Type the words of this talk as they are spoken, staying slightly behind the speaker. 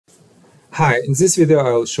Hi, in this video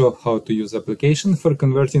I'll show how to use application for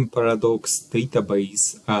converting Paradox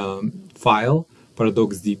database file,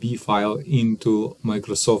 Paradox DB file, into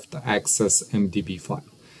Microsoft Access Mdb file.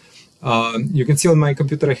 You can see on my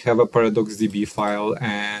computer I have a Paradox DB file,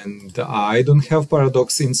 and I don't have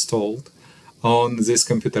Paradox installed on this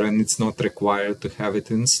computer, and it's not required to have it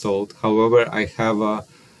installed. However, I have a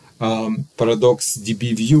Paradox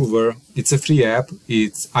DB viewer. It's a free app.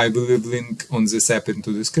 I will leave link on this app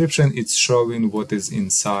into the description. It's showing what is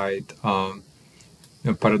inside a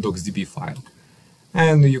Paradox DB file.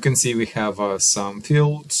 And you can see we have some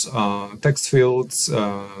fields, text fields,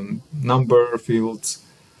 number fields,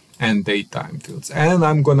 and datetime fields. And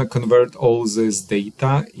I'm gonna convert all this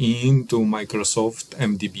data into Microsoft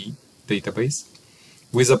Mdb database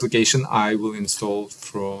with application I will install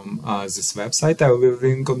from this website. I will leave a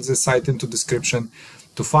link on this site into description.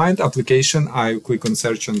 To find application, I will click on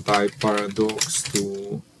search and type Paradox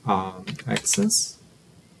to Access.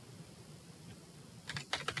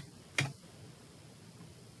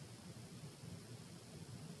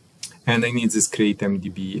 And I need this Create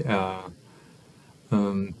Mdb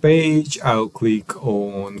page. I'll click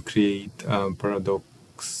on Create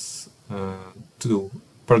Paradox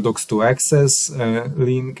to Access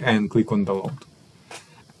link and click on download.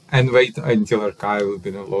 And wait until archive will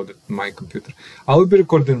be downloaded on my computer. I will be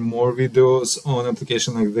recording more videos on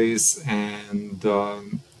application like this, and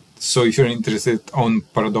so if you're interested on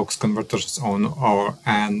Paradox converters and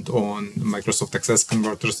on Microsoft Access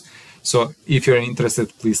converters, so if you're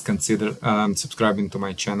interested, please consider subscribing to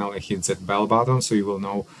my channel and hit that bell button so you will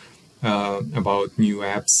know about new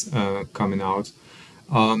apps coming out.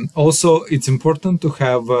 Also, it's important to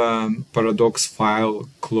have Paradox file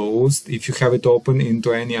closed if you have it open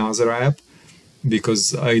into any other app,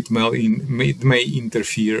 because it may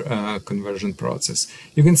interfere conversion process.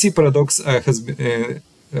 You can see Paradox archive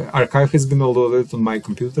has been downloaded on my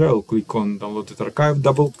computer. I'll click on downloaded archive,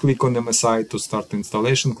 double click on MSI to start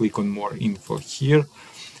installation, click on more info here.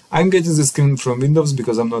 I'm getting the screen from Windows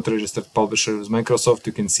because I'm not a registered publisher with Microsoft.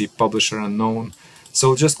 You can see publisher unknown.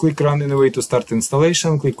 So just click Run Anyway to start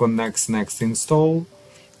installation, click on Next, Next Install,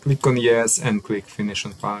 click on Yes, and click Finish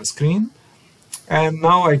on File Screen. And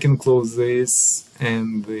now I can close this,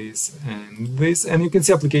 and this, and this, and you can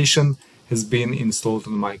see application has been installed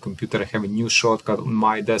on my computer. I have a new shortcut on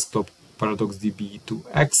my desktop, Paradox DB to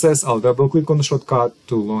Access. I'll double click on the shortcut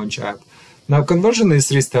to launch app. Now, conversion is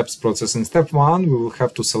 3 steps process. In step 1, we will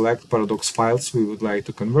have to select Paradox files we would like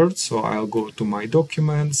to convert. So I'll go to my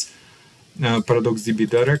documents, Paradox DB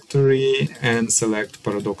directory, and select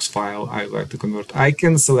Paradox file I would like to convert. I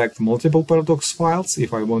can select multiple Paradox files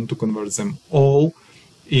if I want to convert them all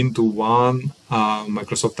into one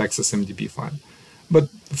Microsoft Access Mdb file. But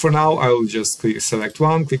for now, I will just select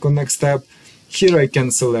one, click on Next Step. Here I can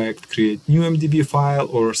select Create New Mdb file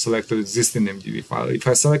or select Existing Mdb file. If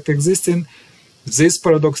I select Existing, this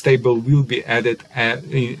Paradox table will be added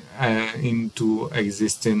into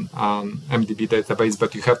existing Mdb database,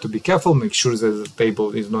 but you have to be careful, make sure that the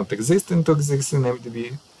table is not existing to existing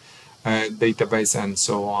Mdb database, and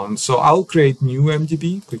so on. So I'll create new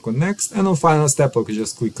Mdb, click on Next, and on final step I'll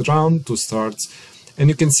just click Run to start. And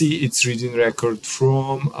you can see it's reading record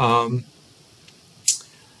from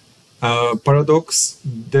Paradox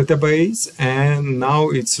database, and now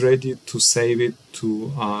it's ready to save it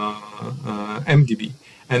to Mdb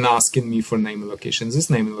and asking me for name and location. This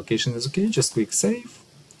name and location is okay, just click Save.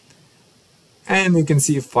 And you can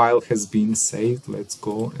see file has been saved. Let's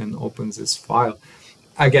go and open this file.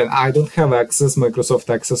 Again, I don't have Access, Microsoft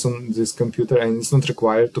Access on this computer, and it's not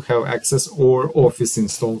required to have Access or Office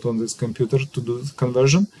installed on this computer to do the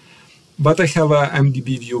conversion. But I have a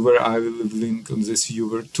Mdb viewer. I will leave a link on this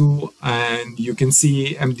viewer too, and you can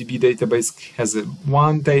see Mdb database has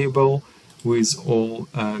one table with all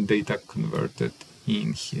data converted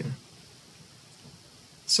in here.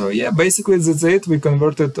 So yeah, basically that's it. We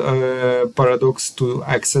converted Paradox to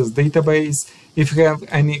Access database. If you have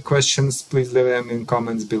any questions, please leave them in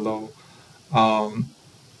comments below.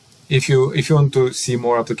 If you want to see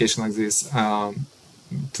more application like this,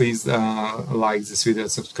 please like this video,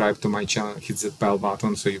 subscribe to my channel, hit that bell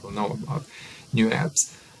button so you will know about new apps.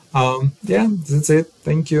 Yeah, that's it.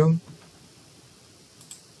 Thank you.